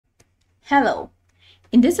Hello,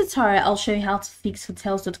 in this tutorial I'll show you how to fix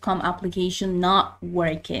Hotels.com application not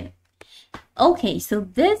working. Okay, so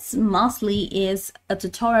this mostly is a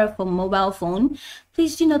tutorial for mobile phone.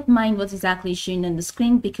 Please do not mind what exactly is showing on the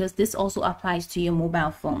screen because this also applies to your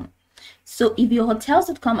mobile phone. So if your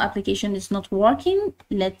Hotels.com application is not working,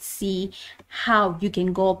 let's see how you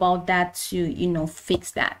can go about that to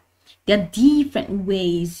fix that. There are different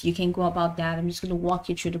ways you can go about that. I'm just going to walk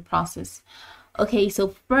you through the process. Okay,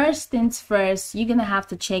 so first things first, you're gonna have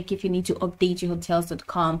to check if you need to update your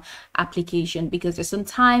Hotels.com application because there's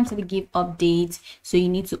sometimes they give updates, so you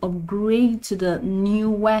need to upgrade to the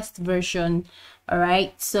newest version. All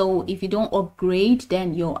right, so if you don't upgrade,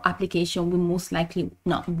 then your application will most likely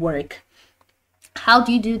not work. How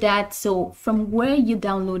do you do that? So from where you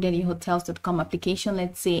downloaded your Hotels.com application,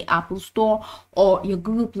 let's say Apple Store or your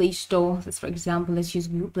Google Play Store. For example, let's use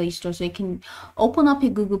Google Play Store. So you can open up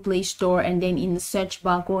your Google Play Store and then in the search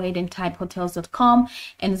bar, go ahead and type Hotels.com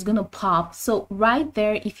and it's gonna pop. So right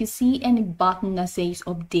there, if you see any button that says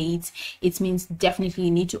update, it means definitely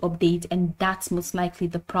you need to update, and that's most likely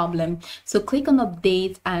the problem. So click on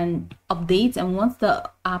update, and once the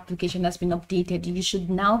application has been updated, you should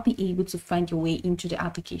now be able to find your way into the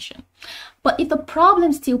application. But if the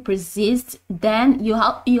problem still persists, then you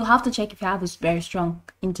have to check if you have a very strong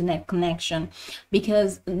internet connection,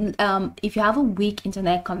 because if you have a weak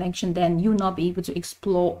internet connection, then you'll not be able to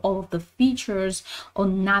explore all of the features or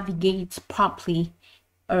navigate properly,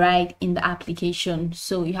 all right, in the application.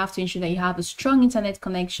 So you have to ensure that you have a strong internet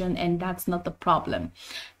connection, and that's not the problem.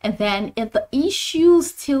 And then if the issue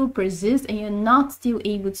still persists and you're not still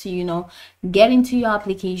able to get into your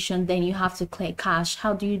application, then you have to clear cache.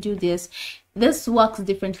 How do you do this? This works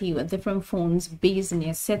differently with different phones based on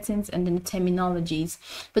their settings and then the terminologies.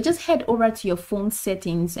 But just head over to your phone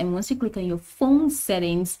settings, and once you click on your phone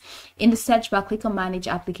settings, in the search bar, click on manage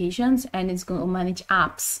applications, and it's going to manage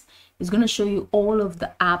apps. It's going to show you all of the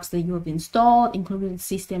apps that you have installed, including the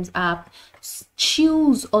systems app.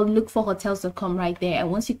 Choose or look for Hotels.com right there, and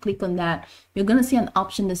once you click on that, you're going to see an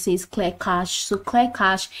option that says clear cache. So clear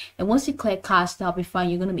cache, and once you clear cache, that'll be fine.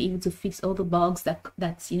 You're going to be able to fix all the bugs that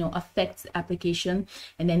affect the application,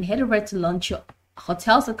 and then head over to launch your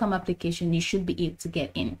Hotels.com application. You should be able to get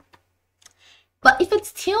in. But if it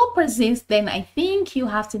still persists, then I think you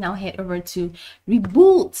have to now head over to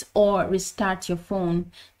reboot or restart your phone.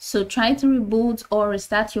 So try to reboot or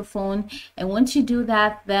restart your phone. And once you do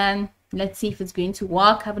that, then let's see if it's going to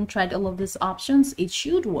work. I haven't tried all of these options. It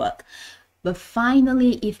should work. But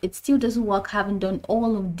finally, if it still doesn't work, haven't done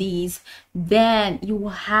all of these, then you will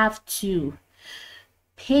have to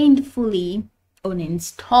painfully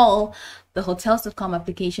uninstall the Hotels.com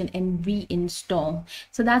application and reinstall.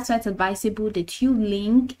 So that's why it's advisable that you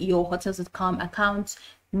link your Hotels.com account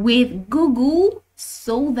with Google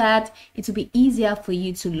so that it will be easier for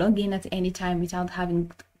you to log in at any time without having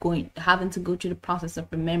to go through the process of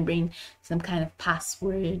remembering some kind of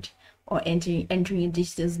password or entering your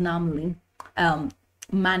digits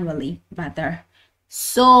manually rather.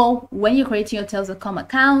 So when you're creating your Hotels.com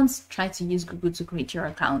accounts, try to use Google to create your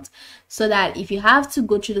account, so that if you have to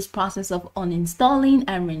go through this process of uninstalling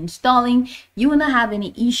and reinstalling, you will not have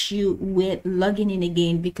any issue with logging in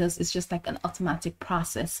again, because it's just like an automatic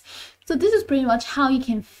process. So this is pretty much how you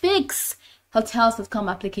can fix Hotels.com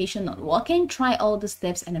application not working. Try all the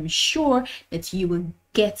steps, and I'm sure that you will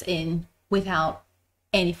get in without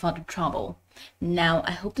any further trouble. Now,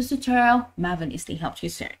 I hope this tutorial marvelously helped you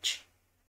search.